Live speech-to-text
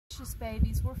precious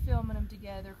babies. We're filming them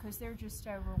together because they're just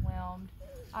overwhelmed.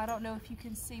 I don't know if you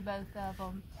can see both of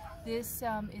them. This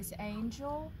is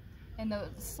Angel, and the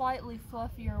slightly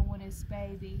fluffier one is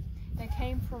Baby. They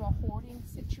came from a hoarding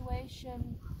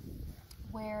situation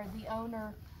where the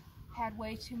owner had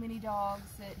way too many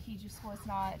dogs that he just was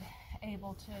not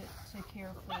able to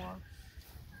care for.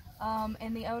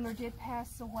 And the owner did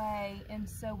pass away, and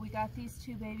so we got these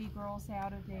two baby girls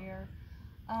out of there.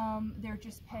 They're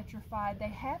just petrified. They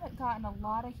haven't gotten a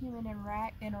lot of human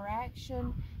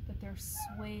interaction, but they're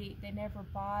sweet. They never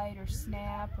bite or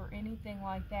snap or anything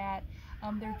like that.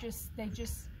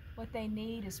 What they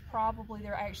need is probably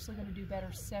they're actually going to do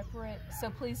better separate. So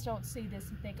please don't see this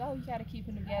and think, oh, you got to keep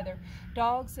them together.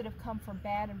 Dogs that have come from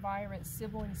bad environments,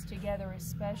 siblings together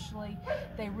especially,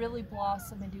 they really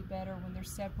blossom and do better when they're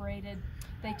separated.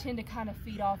 They tend to kind of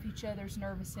feed off each other's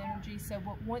nervous energy. So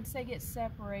once they get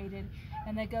separated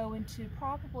and they go into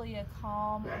probably a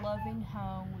calm, loving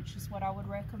home, which is what I would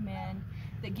recommend,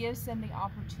 that gives them the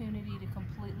opportunity to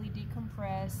completely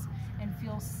decompress and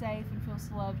feel safe and feels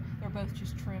loved, they're both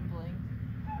just trembling.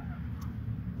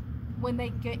 When they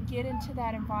get into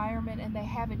that environment and they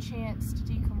have a chance to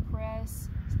decompress,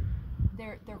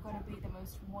 they're going to be the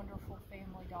most wonderful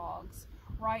family dogs.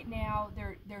 Right now,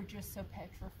 they're just so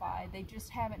petrified. They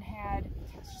just haven't had,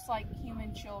 it's just like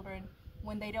human children,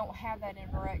 when they don't have that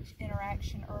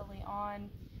interaction early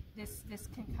on, this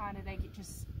can kind of,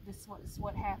 this is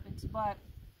what happens. But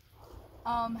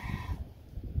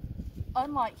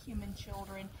unlike human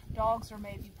children, dogs are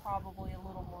maybe probably a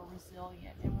little more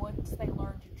resilient, and once they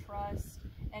learn to trust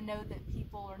and know that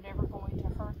people are never going to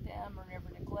hurt them or never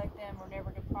neglect them or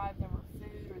never deprive them of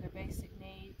food or their basic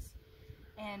needs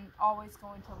and always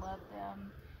going to love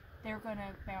them, they're going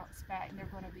to bounce back and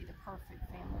they're going to be the perfect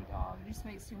family dog. It just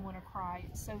makes me want to cry.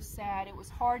 It's so sad. It was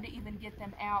hard to even get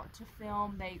them out to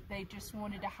film. They just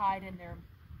wanted to hide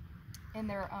in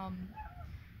their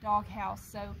dog house.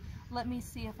 So let me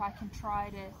see if I can try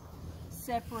to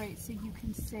separate so you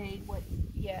can see what,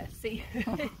 yeah, see,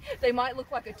 they might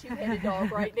look like a two-headed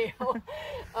dog right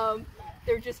now.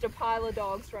 They're just a pile of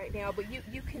dogs right now, but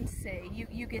you can see,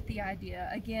 you get the idea.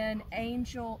 Again,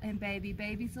 Angel and Baby.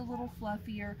 Baby's a little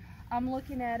fluffier. I'm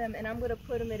looking at them, and I'm going to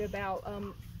put them at about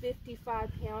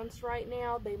 55 pounds right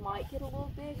now. They might get a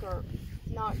little bigger,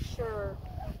 not sure,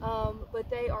 but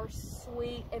they are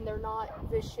sweet, and they're not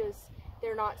vicious.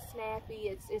 They're not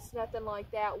snappy. It's nothing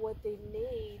like that. What they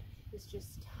need is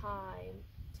just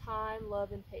time,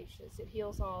 love, and patience. It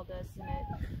heals all, doesn't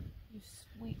it? You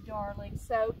sweet darling.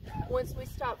 So once we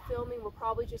stop filming, we're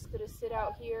probably just going to sit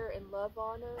out here and love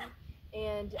on them.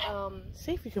 And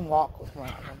see if you can walk with one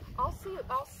of them. I'll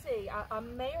see. I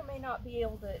may or may not be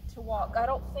able to walk. I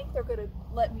don't think they're going to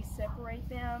let me separate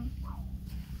them.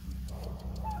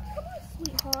 Come on,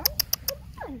 sweetheart.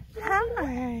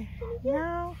 Hi.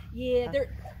 No. Yeah,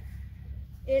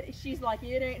 she's like,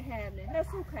 it ain't happening.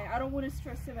 That's okay. I don't want to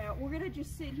stress them out. We're gonna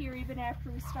just sit here even after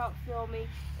we stop filming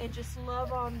and just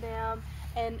love on them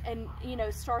and you know,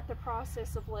 start the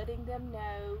process of letting them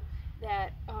know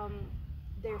that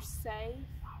they're safe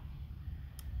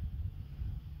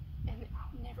and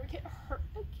never get hurt.